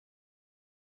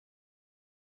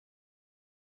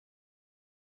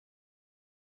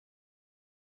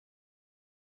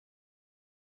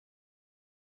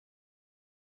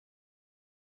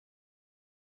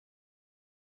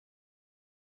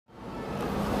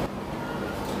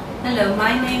Hello,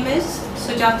 my name is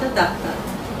Sujata Datta.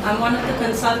 I'm one of the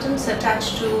consultants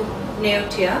attached to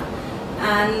Neotia,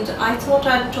 and I thought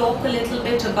I'd talk a little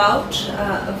bit about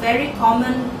a very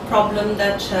common problem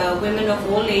that women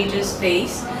of all ages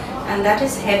face, and that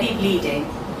is heavy bleeding.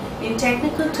 In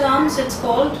technical terms, it's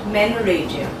called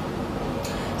menorrhagia.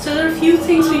 So there are a few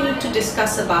things we need to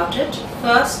discuss about it.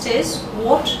 First is,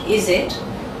 what is it,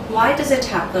 why does it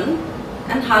happen,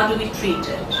 and how do we treat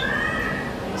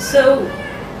it? So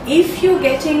if you're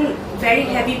getting very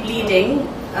heavy bleeding,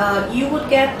 you would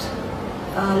get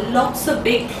lots of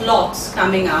big clots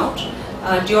coming out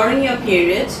during your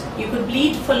periods. You could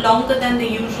bleed for longer than the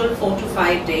usual 4 to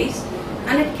 5 days,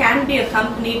 and it can be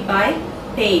accompanied by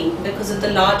pain because of the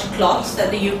large clots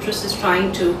that the uterus is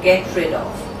trying to get rid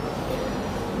of.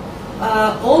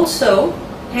 Also,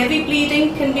 heavy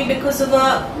bleeding can be because of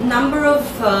a number of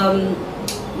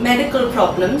medical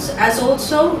problems, as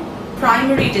also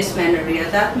primary dysmenorrhea.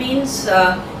 That means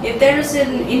if there is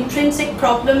an intrinsic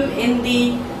problem in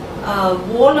the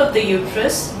wall of the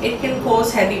uterus, it can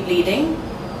cause heavy bleeding.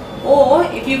 Or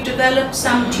if you've developed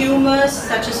some tumors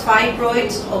such as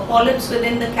fibroids or polyps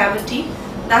within the cavity,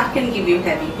 that can give you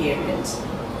heavy periods.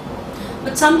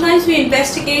 But sometimes we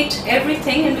investigate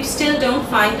everything and we still don't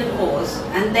find a cause,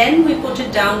 and then we put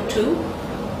it down to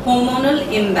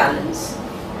hormonal imbalance.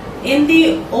 In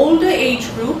the older age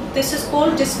group, this is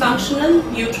called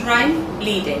dysfunctional uterine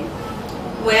bleeding,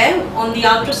 where on the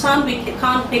ultrasound we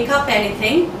can't pick up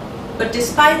anything, but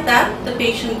despite that the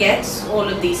patient gets all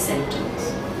of these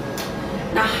symptoms.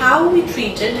 Now, how we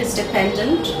treat it is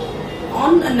dependent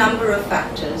on a number of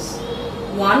factors.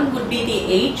 One would be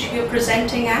the age you're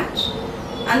presenting at,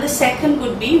 and the second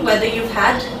would be whether you've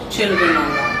had children or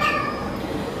not.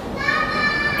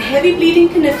 Heavy bleeding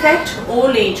can affect all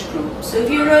age groups. So if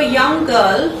you're a young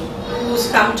girl who's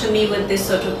come to me with this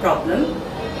sort of problem,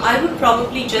 I would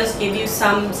probably just give you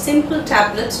some simple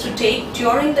tablets to take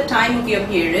during the time of your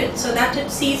period so that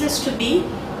it ceases to be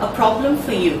a problem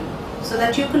for you, so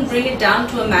that you can bring it down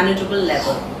to a manageable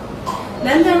level.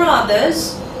 Then there are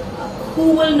others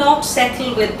who will not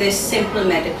settle with this simple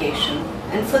medication,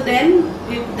 and for them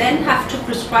we then have to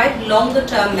prescribe longer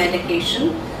term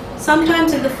medication,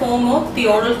 sometimes in the form of the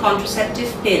oral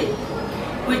contraceptive pill,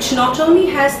 which not only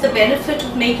has the benefit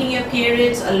of making your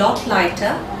periods a lot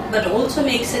lighter, but also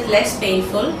makes it less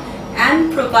painful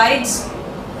and provides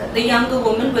the younger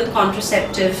woman with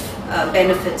contraceptive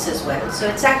benefits as well. So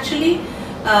it's actually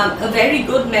a very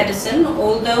good medicine,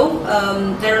 although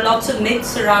there are lots of myths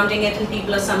surrounding it and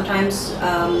people are sometimes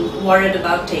worried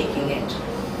about taking it.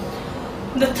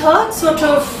 The third sort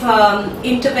of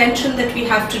intervention that we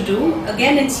have to do,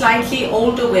 again in slightly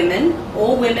older women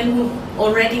or women who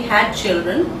already had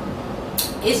children,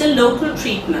 is a local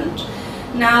treatment.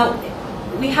 Now,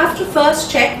 we have to first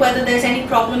check whether there's any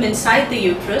problem inside the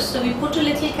uterus. So we put a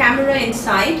little camera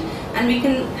inside and we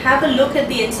can have a look at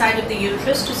the inside of the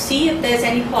uterus to see if there's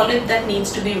any polyp that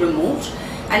needs to be removed.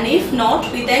 And if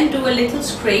not, we then do a little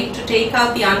scrape to take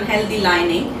out the unhealthy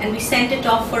lining, and we send it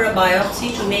off for a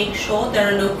biopsy to make sure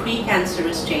there are no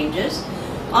precancerous changes.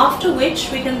 After which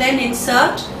we can then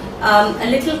insert a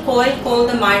little coil called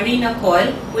the Mirena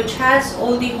coil, which has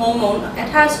all the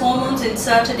hormones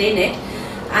inserted in it,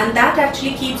 and that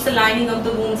actually keeps the lining of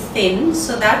the womb thin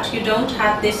so that you don't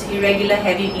have this irregular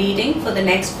heavy bleeding for the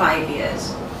next 5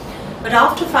 years. But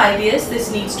after 5 years,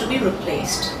 this needs to be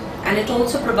replaced, and it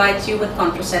also provides you with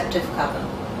contraceptive cover.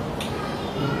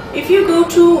 If you go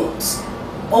to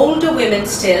older women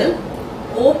still,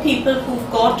 or people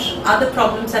who've got other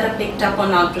problems that are picked up on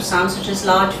ultrasound, such as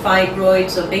large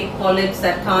fibroids or big polyps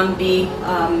that can't be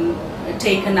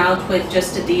taken out with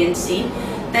just a D&C,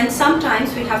 then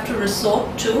sometimes we have to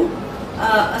resort to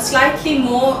a slightly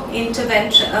more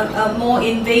more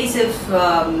invasive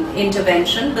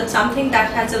intervention, but something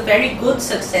that has a very good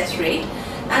success rate,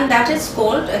 and that is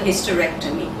called a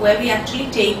hysterectomy, where we actually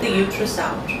take the uterus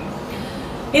out.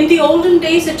 In the olden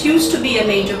days, it used to be a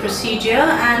major procedure,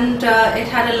 and it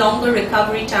had a longer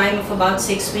recovery time of about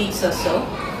 6 weeks or so.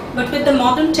 But with the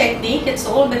modern technique, it's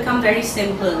all become very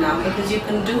simple now, because you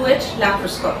can do it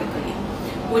laparoscopically,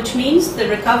 which means the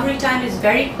recovery time is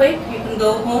very quick. You can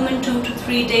go home in 2 to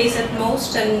 3 days at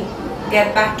most and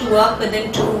get back to work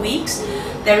within 2 weeks.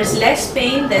 There is less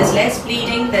pain, there's less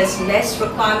bleeding, there's less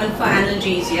requirement for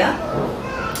analgesia.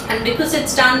 And because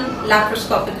it's done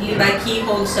laparoscopically by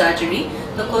keyhole surgery,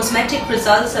 the cosmetic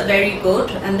results are very good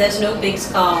and there's no big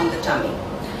scar on the tummy.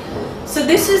 So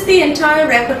this is the entire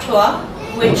repertoire,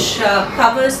 which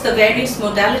covers the various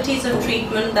modalities of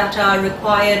treatment that are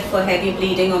required for heavy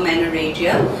bleeding or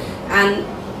menorrhagia. And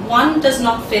one does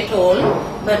not fit all,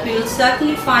 but we will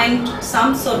certainly find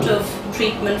some sort of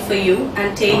treatment for you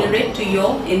and tailor it to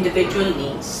your individual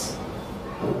needs.